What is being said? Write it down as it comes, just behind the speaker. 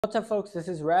What's up, folks? This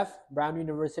is Ref, Brown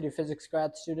University physics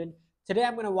grad student. Today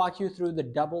I'm going to walk you through the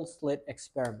double slit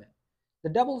experiment.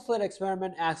 The double slit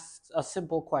experiment asks a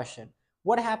simple question.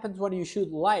 What happens when you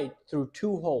shoot light through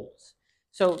two holes?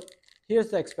 So here's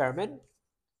the experiment.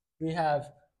 We have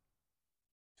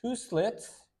two slits.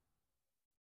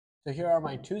 So here are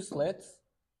my two slits,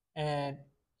 and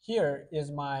here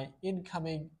is my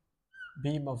incoming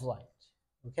beam of light.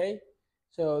 Okay?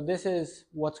 So this is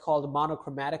what's called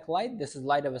monochromatic light. This is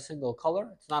light of a single color.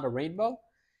 It's not a rainbow.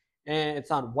 And it's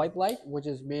not white light, which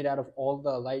is made out of all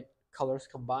the light colors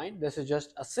combined. This is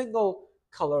just a single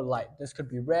color light. This could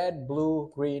be red, blue,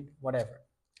 green, whatever.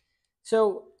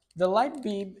 So the light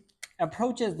beam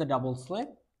approaches the double slit,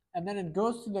 and then it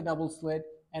goes to the double slit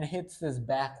and hits this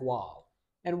back wall.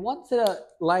 And once the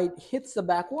light hits the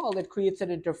back wall, it creates an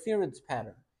interference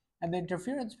pattern. And the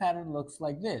interference pattern looks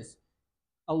like this.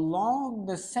 Along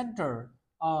the center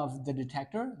of the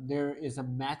detector, there is a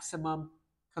maximum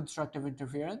constructive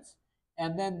interference,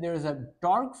 and then there's a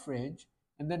dark fringe,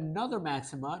 and then another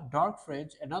maxima, dark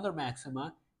fringe, another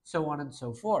maxima, so on and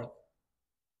so forth.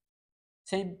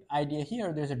 Same idea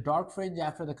here. There's a dark fringe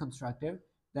after the constructive,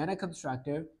 then a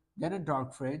constructive, then a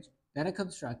dark fringe, then a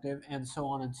constructive, and so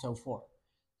on and so forth.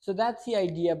 So that's the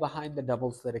idea behind the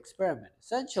double slit experiment.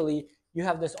 Essentially, you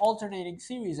have this alternating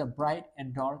series of bright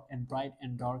and dark and bright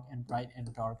and dark and bright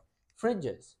and dark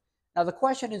fringes. Now the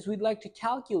question is, we'd like to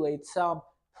calculate some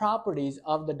properties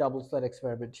of the double slit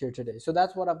experiment here today. So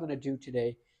that's what I'm going to do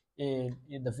today in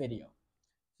the video.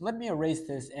 Let me erase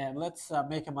this and let's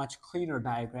make a much cleaner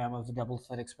diagram of the double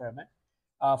slit experiment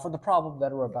for the problem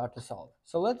that we're about to solve.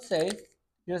 So let's say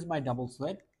here's my double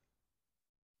slit.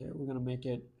 Okay, we're going to make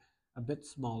it a bit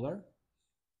smaller.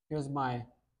 Here's my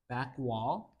back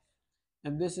wall,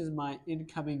 and this is my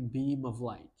incoming beam of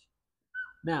light.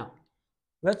 Now,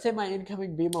 let's say my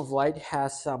incoming beam of light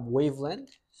has some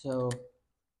wavelength. So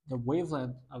the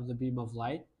wavelength of the beam of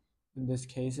light in this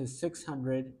case is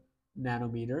 600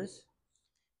 nanometers.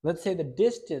 Let's say the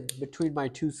distance between my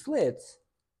two slits,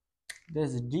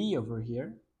 there's d over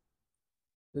here.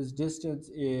 This distance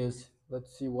is,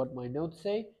 let's see what my notes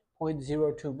say,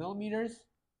 0.02 millimeters.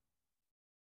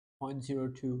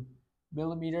 0.02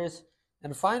 millimeters.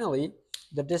 And finally,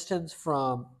 the distance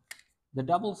from the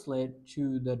double slit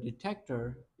to the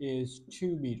detector is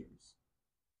 2 meters.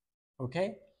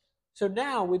 Okay? So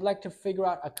now we'd like to figure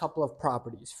out a couple of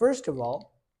properties. First of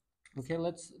all, okay,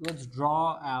 let's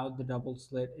draw out the double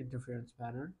slit interference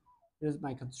pattern. Here's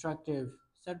my constructive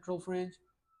central fringe,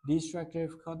 destructive,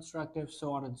 constructive,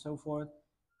 so on and so forth.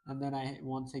 And then I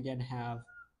once again have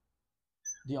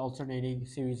the alternating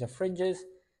series of fringes.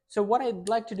 So what I'd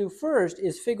like to do first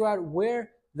is figure out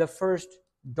where the first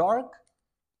dark,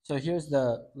 so here's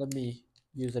the, let me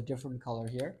use a different color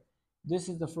here. This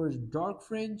is the first dark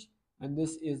fringe, and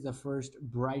this is the first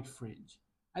bright fringe.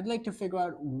 I'd like to figure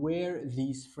out where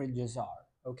these fringes are,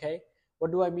 okay?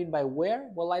 What do I mean by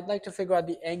where? Well, I'd like to figure out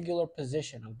the angular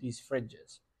position of these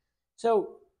fringes.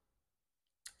 So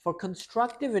for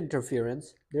constructive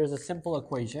interference, there's a simple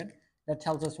equation that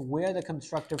tells us where the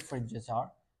constructive fringes are.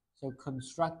 So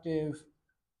constructive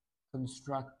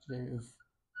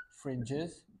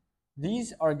fringes,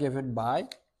 these are given by,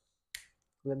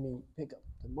 let me pick up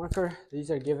the marker,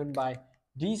 these are given by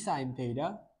d sine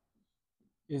theta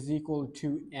is equal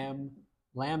to m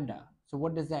lambda. So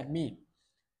what does that mean?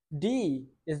 D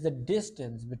is the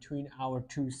distance between our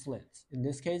two slits. In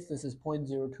this case, this is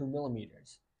 0.02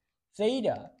 millimeters.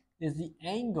 Theta is the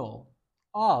angle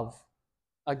of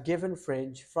a given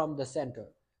fringe from the center.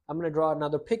 I'm going to draw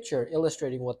another picture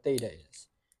illustrating what theta is.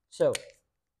 So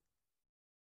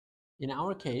in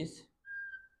our case,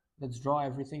 let's draw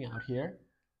everything out here.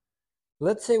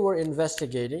 Let's say we're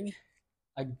investigating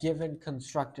a given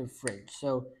constructive fringe.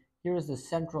 So here is the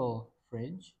central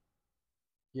fringe.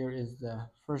 Here is the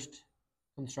first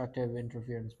constructive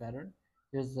interference pattern.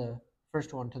 Here's the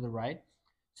first one to the right.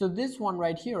 So this one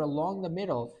right here along the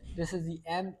middle, this is the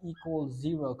m equals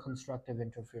 0 constructive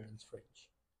interference fringe.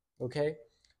 Okay?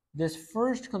 This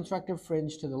first constructive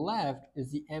fringe to the left is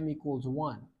the m equals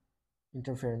 1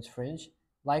 interference fringe.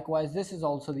 Likewise, this is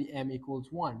also the m equals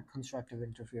 1 constructive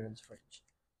interference fringe.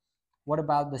 What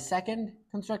about the second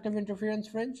constructive interference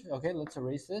fringe? Okay, let's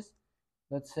erase this.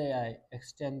 Let's say I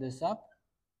extend this up.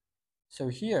 So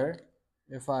here,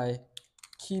 if I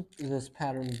keep this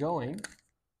pattern going,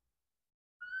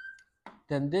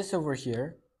 then this over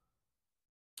here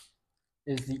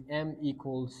is the m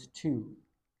equals 2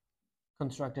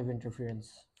 constructive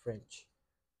interference fringe.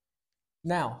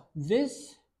 Now,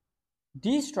 this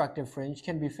destructive fringe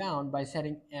can be found by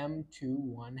setting m to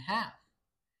 1/2.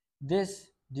 This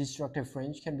destructive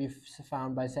fringe can be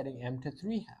found by setting m to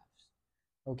 3 halves.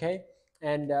 Okay,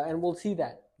 and we'll see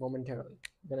that momentarily.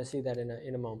 We're going to see that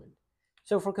in a moment.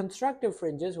 So for constructive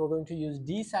fringes, we're going to use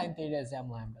d sine theta as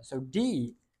m lambda. So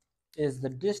d is the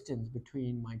distance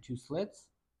between my two slits.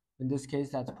 In this case,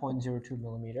 that's 0.02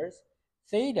 millimeters.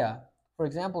 Theta, for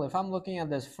example, if I'm looking at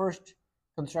this first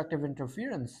constructive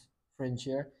interference fringe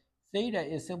here, theta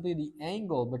is simply the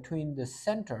angle between the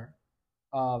center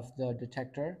of the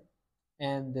detector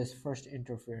and this first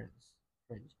interference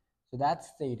fringe. So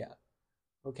that's theta.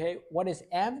 Okay, what is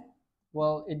m?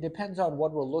 Well, it depends on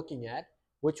what we're looking at,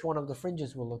 which one of the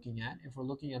fringes we're looking at. If we're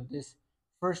looking at this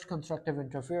first constructive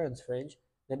interference fringe,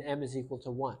 then m is equal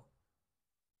to 1.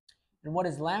 And what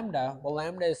is lambda? Well,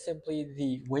 lambda is simply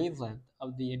the wavelength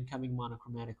of the incoming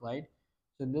monochromatic light.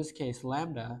 So in this case,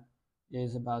 lambda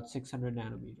is about 600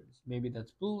 nanometers. Maybe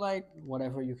that's blue light,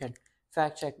 whatever. You can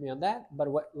fact check me on that. But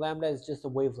what lambda is just the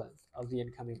wavelength of the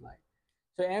incoming light.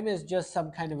 So m is just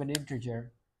some kind of an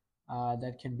integer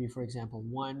that can be, for example,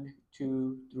 1,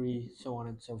 2, 3, so on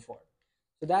and so forth.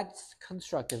 So that's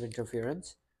constructive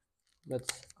interference.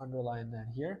 Let's underline that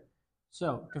here.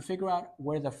 So to figure out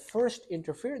where the first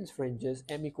interference fringe is,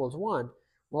 m equals 1,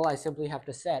 well, I simply have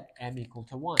to set m equal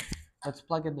to 1. Let's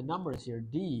plug in the numbers here.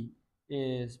 D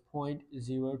is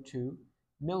 0.02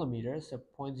 millimeters, so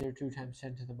 0.02 times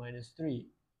 10 to the minus 3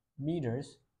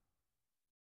 meters.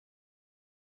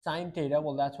 Sine theta,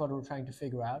 well, that's what we're trying to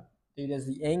figure out. Theta is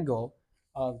the angle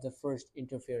of the first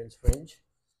interference fringe.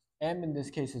 M in this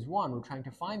case is 1. We're trying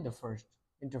to find the first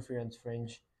interference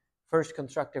fringe, first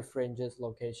constructive fringe's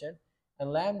location.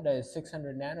 And lambda is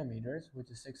 600 nanometers, which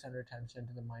is 600 times 10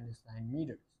 to the minus 9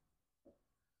 meters.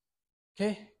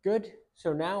 Okay, good.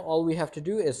 So now all we have to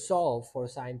do is solve for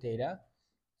sine theta.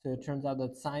 So it turns out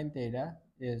that sine theta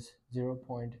is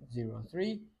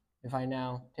 0.03. If I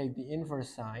now take the inverse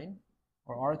sine,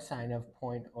 or arc sine of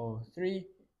 0.03,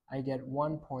 I get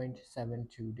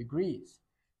 1.72 degrees.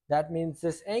 That means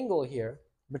this angle here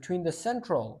between the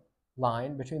central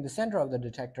line, between the center of the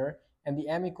detector and the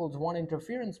m equals 1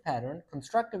 interference pattern,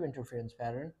 constructive interference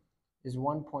pattern, is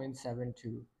 1.72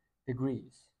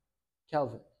 degrees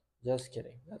Kelvin. Just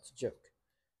kidding, that's a joke.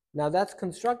 Now that's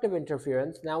constructive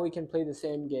interference. Now we can play the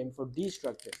same game for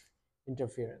destructive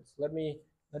interference.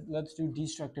 Let's do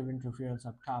destructive interference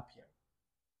up top here.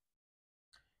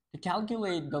 To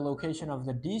calculate the location of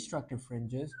the destructive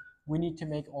fringes, we need to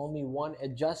make only one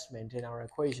adjustment in our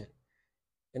equation.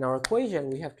 In our equation,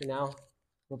 we have to now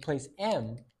replace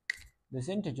m, this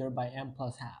integer, by m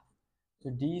plus half.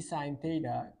 So d sine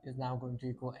theta is now going to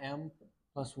equal m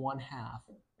plus 1/2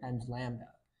 times lambda.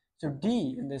 So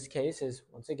d in this case is,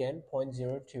 once again,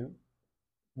 0.02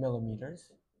 millimeters.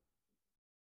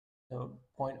 So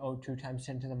 0.02 times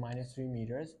 10 to the minus 3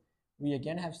 meters. We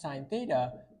again have sine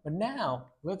theta, but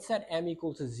now let's set m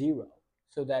equal to 0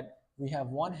 so that we have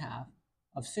 1/2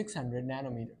 of 600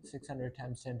 nanometers, 600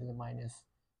 times 10 to the minus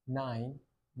 9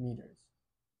 meters.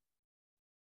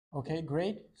 Okay,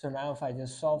 great. So now if I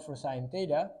just solve for sine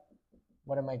theta,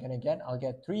 what am I going to get? I'll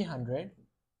get 300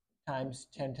 times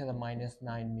 10 to the minus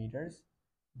 9 meters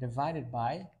divided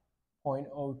by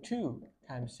 0.02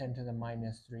 times 10 to the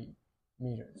minus 3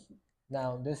 meters.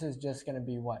 Now this is just going to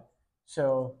be what?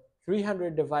 So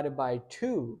 300 divided by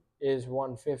 2 is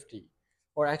 150.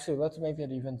 Or actually, let's make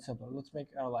it even simpler. Let's make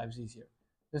our lives easier.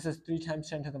 This is 3 times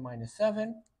 10 to the minus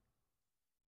 7.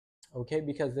 Okay,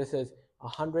 because this is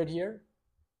 100 here.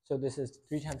 So this is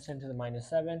 3 times 10 to the minus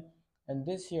 7. And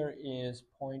this here is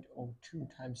 0.02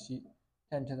 times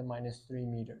 10 to the minus 3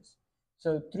 meters.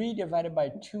 So 3 divided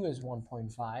by 2 is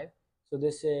 1.5. So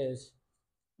this is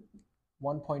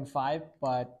 1.5,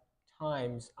 but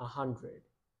times 100.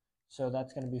 So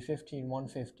that's going to be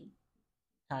 150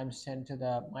 times 10 to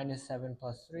the minus 7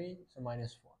 plus 3, so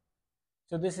minus 4.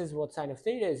 So this is what sine of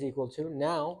theta is equal to.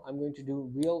 Now I'm going to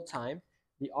do real time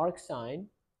the arc sine.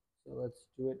 So let's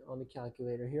do it on the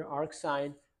calculator here. Arc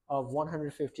sine of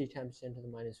 150 times 10 to the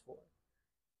minus 4.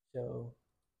 So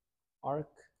arc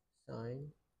sine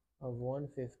of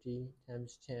 150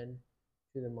 times 10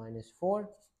 to the minus 4.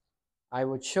 I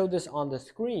would show this on the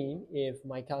screen if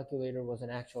my calculator was an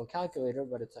actual calculator,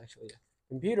 but it's actually a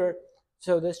computer.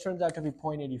 So this turns out to be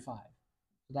 0.85.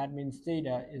 So that means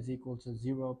theta is equal to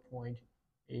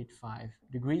 0.85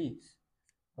 degrees.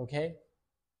 Okay?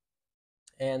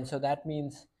 And so that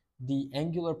means the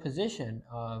angular position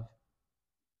of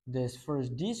this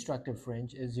first destructive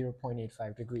fringe is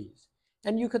 0.85 degrees.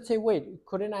 And you could say, wait,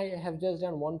 couldn't I have just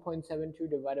done 1.72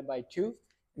 divided by 2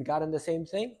 and gotten the same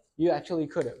thing? You actually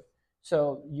could have.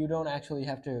 So you don't actually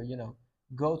have to,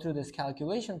 go through this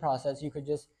calculation process. You could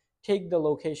just take the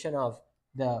location of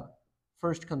the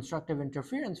first constructive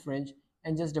interference fringe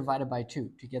and just divide it by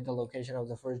 2 to get the location of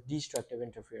the first destructive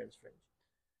interference fringe.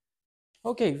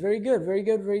 Okay, very good, very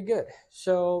good, very good.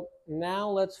 So now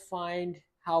let's find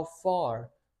how far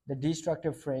the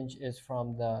destructive fringe is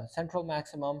from the central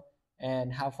maximum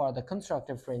and how far the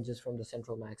constructive fringe is from the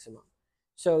central maximum.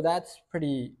 So that's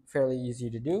fairly easy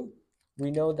to do. We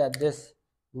know that this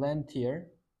length here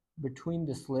between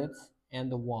the slits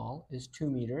and the wall is 2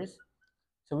 meters.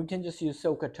 So we can just use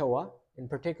SOHCAHTOA. In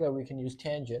particular, we can use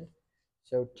tangent.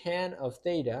 So tan of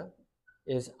theta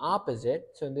is opposite.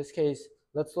 So in this case,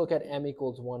 let's look at m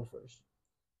equals 1 first.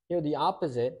 Here the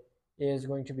opposite is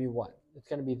going to be what? It's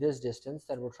going to be this distance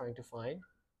that we're trying to find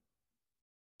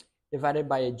divided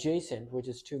by adjacent, which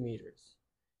is 2 meters.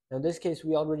 Now in this case,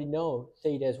 we already know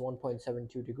theta is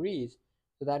 1.72 degrees.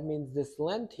 So that means this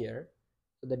length here,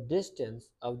 so the distance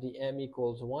of the m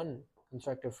equals 1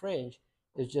 constructive fringe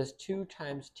is just 2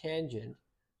 times tangent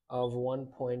of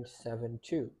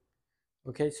 1.72.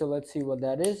 Okay, so let's see what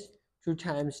that is. 2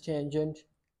 times tangent,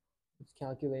 let's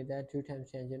calculate that. 2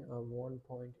 times tangent of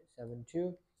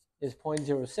 1.72 is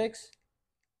 0.06,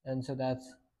 and so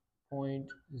that's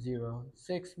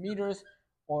 0.06 meters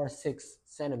or 6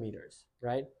 centimeters,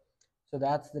 right? So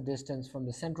that's the distance from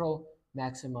the central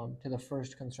maximum to the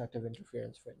first constructive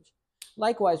interference fringe.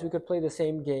 Likewise, we could play the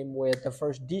same game with the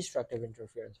first destructive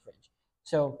interference fringe.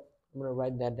 So I'm going to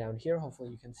write that down here. Hopefully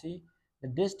you can see. The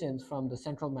distance from the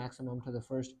central maximum to the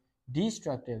first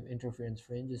destructive interference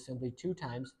fringe is simply 2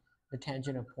 times the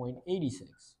tangent of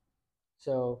 0.86.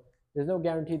 So there's no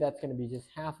guarantee that's going to be just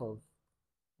half of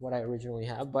what I originally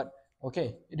have, but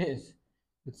okay, it is.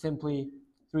 It's simply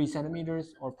 3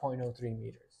 centimeters or 0.03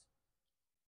 meters.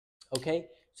 Okay,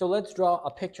 so let's draw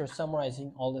a picture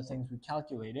summarizing all the things we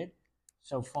calculated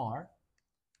so far.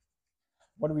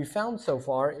 What we found so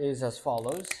far is as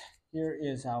follows. Here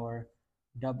is our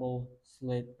double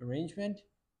slit arrangement.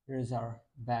 Here is our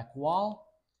back wall.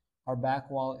 Our back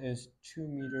wall is 2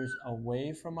 meters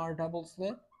away from our double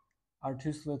slit. Our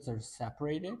 2 slits are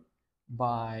separated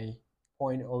by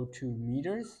 0.02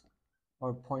 meters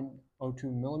or 0.02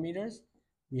 millimeters.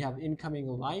 We have incoming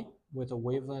light with a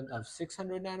wavelength of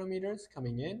 600 nanometers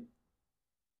coming in.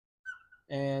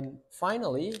 And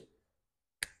finally,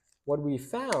 what we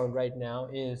found right now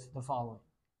is the following.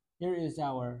 Here is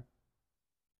our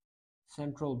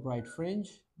central bright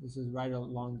fringe. This is right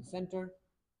along the center.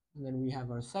 And then we have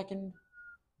our second,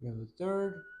 we have a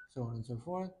third, so on and so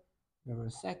forth. We have our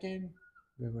second,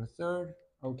 we have our third.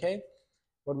 Okay.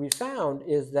 What we found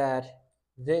is that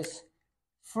this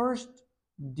first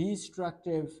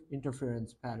destructive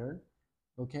interference pattern,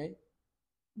 okay,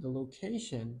 the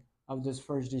location of this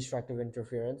first destructive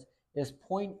interference is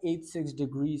 0.86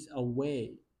 degrees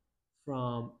away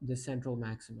from the central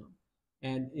maximum,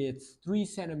 and it's 3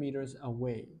 centimeters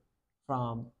away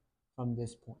from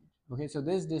this point. Okay, so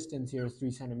this distance here is 3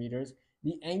 centimeters.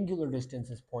 The angular distance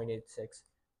is 0.86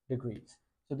 degrees.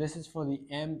 So this is for the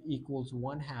m equals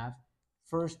 1/2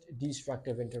 first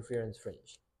destructive interference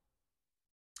fringe.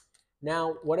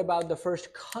 Now, what about the first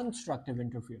constructive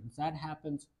interference? That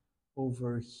happens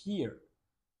over here.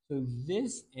 So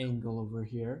this angle over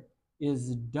here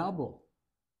is double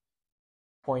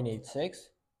 0.86,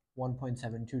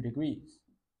 1.72 degrees.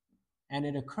 And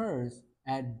it occurs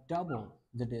at double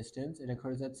the distance. It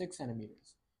occurs at 6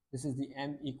 centimeters. This is the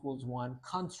m equals 1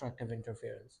 constructive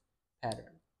interference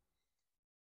pattern.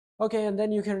 Okay, and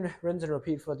then you can rinse and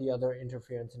repeat for the other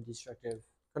interference and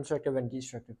constructive and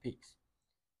destructive peaks.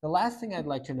 The last thing I'd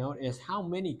like to note is how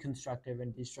many constructive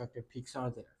and destructive peaks are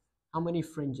there? How many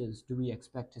fringes do we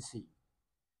expect to see?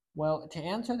 Well, to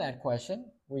answer that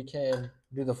question, we can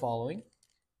do the following.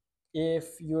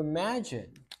 If you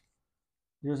imagine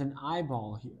there's an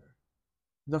eyeball here,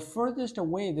 the furthest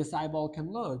away this eyeball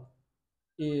can look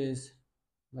is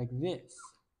like this.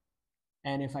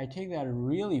 And if I take that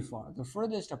really far, the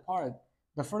furthest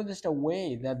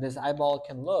away that this eyeball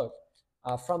can look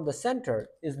from the center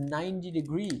is 90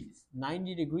 degrees.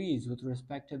 90 degrees with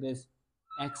respect to this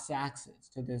x-axis,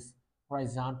 to this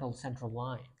horizontal central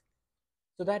line.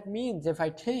 So that means if I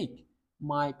take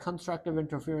my constructive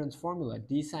interference formula,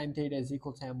 d sine theta is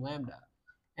equal to m lambda,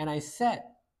 and I set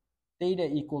theta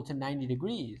equal to 90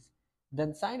 degrees,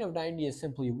 then sine of 90 is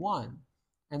simply 1.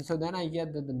 And so then I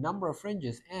get that the number of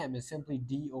fringes, m, is simply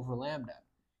d over lambda.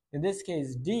 In this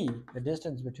case, d, the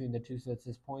distance between the two slits,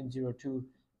 is 0.02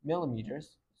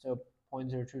 millimeters, so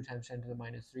 0.02 times 10 to the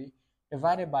minus 3,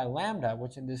 divided by lambda,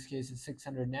 which in this case is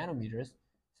 600 nanometers,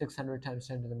 600 times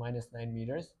 10 to the minus 9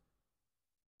 meters.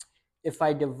 If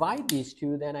I divide these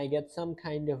two, then I get some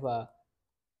kind of a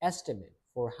estimate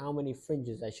for how many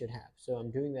fringes I should have. So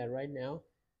I'm doing that right now.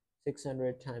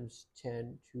 600 times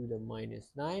 10 to the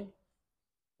minus 9,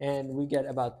 and we get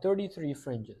about 33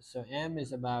 fringes. So m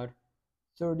is about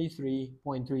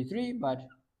 33.33, but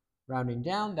rounding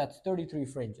down, that's 33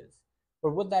 fringes.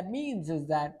 But what that means is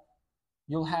that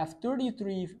you'll have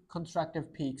 33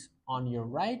 constructive peaks on your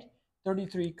right,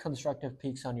 33 constructive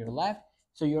peaks on your left.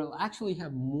 So you'll actually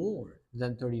have more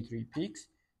than 33 peaks.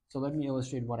 So let me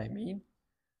illustrate what I mean.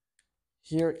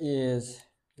 Here is,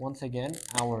 once again,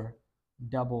 our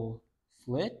double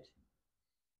slit.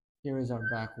 Here is our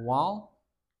back wall.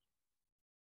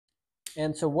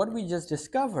 And so what we just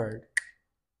discovered,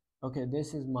 okay,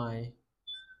 this is my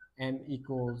m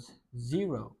equals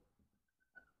 0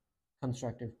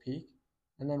 constructive peak.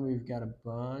 And then we've got a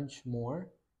bunch more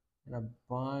and a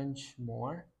bunch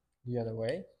more the other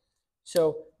way.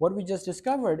 So what we just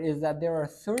discovered is that there are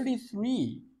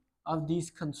 33 of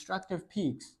these constructive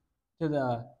peaks to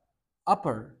the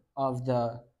upper of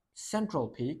the central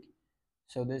peak.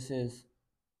 So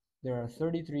there are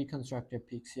 33 constructive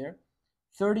peaks here,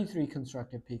 33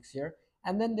 constructive peaks here,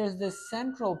 and then there's this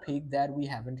central peak that we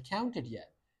haven't counted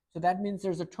yet. So that means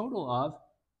there's a total of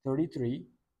 33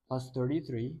 plus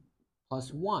 33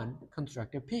 plus 1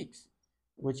 constructive peaks,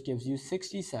 which gives you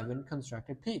 67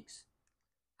 constructive peaks.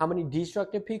 How many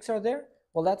destructive peaks are there?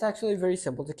 Well, that's actually very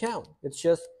simple to count. It's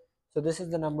just, so this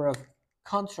is the number of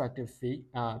constructive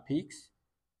peaks.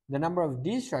 The number of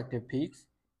destructive peaks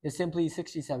is simply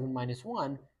 67 minus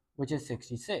 1, which is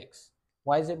 66.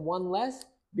 Why is it 1 less?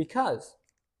 Because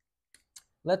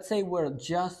let's say we're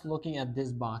just looking at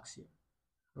this box here,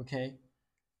 okay?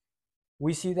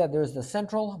 We see that there's the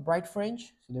central bright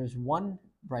fringe. So there's 1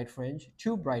 bright fringe,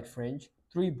 2 bright fringe,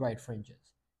 3 bright fringes.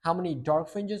 How many dark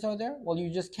fringes are there? Well,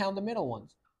 you just count the middle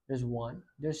ones. There's 1,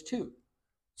 there's 2.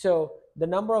 So the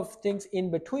number of things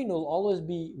in between will always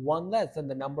be 1 less than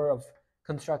the number of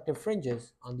constructive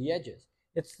fringes on the edges.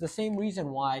 It's the same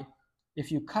reason why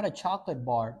if you cut a chocolate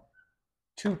bar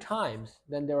 2 times,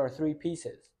 then there are 3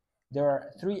 pieces. There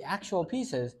are 3 actual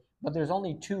pieces, but there's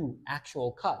only 2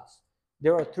 actual cuts.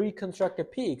 There are 3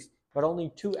 constructive peaks, but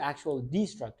only 2 actual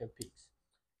destructive peaks.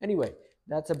 Anyway,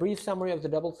 that's a brief summary of the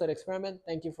double slit experiment.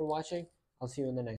 Thank you for watching. I'll see you in the next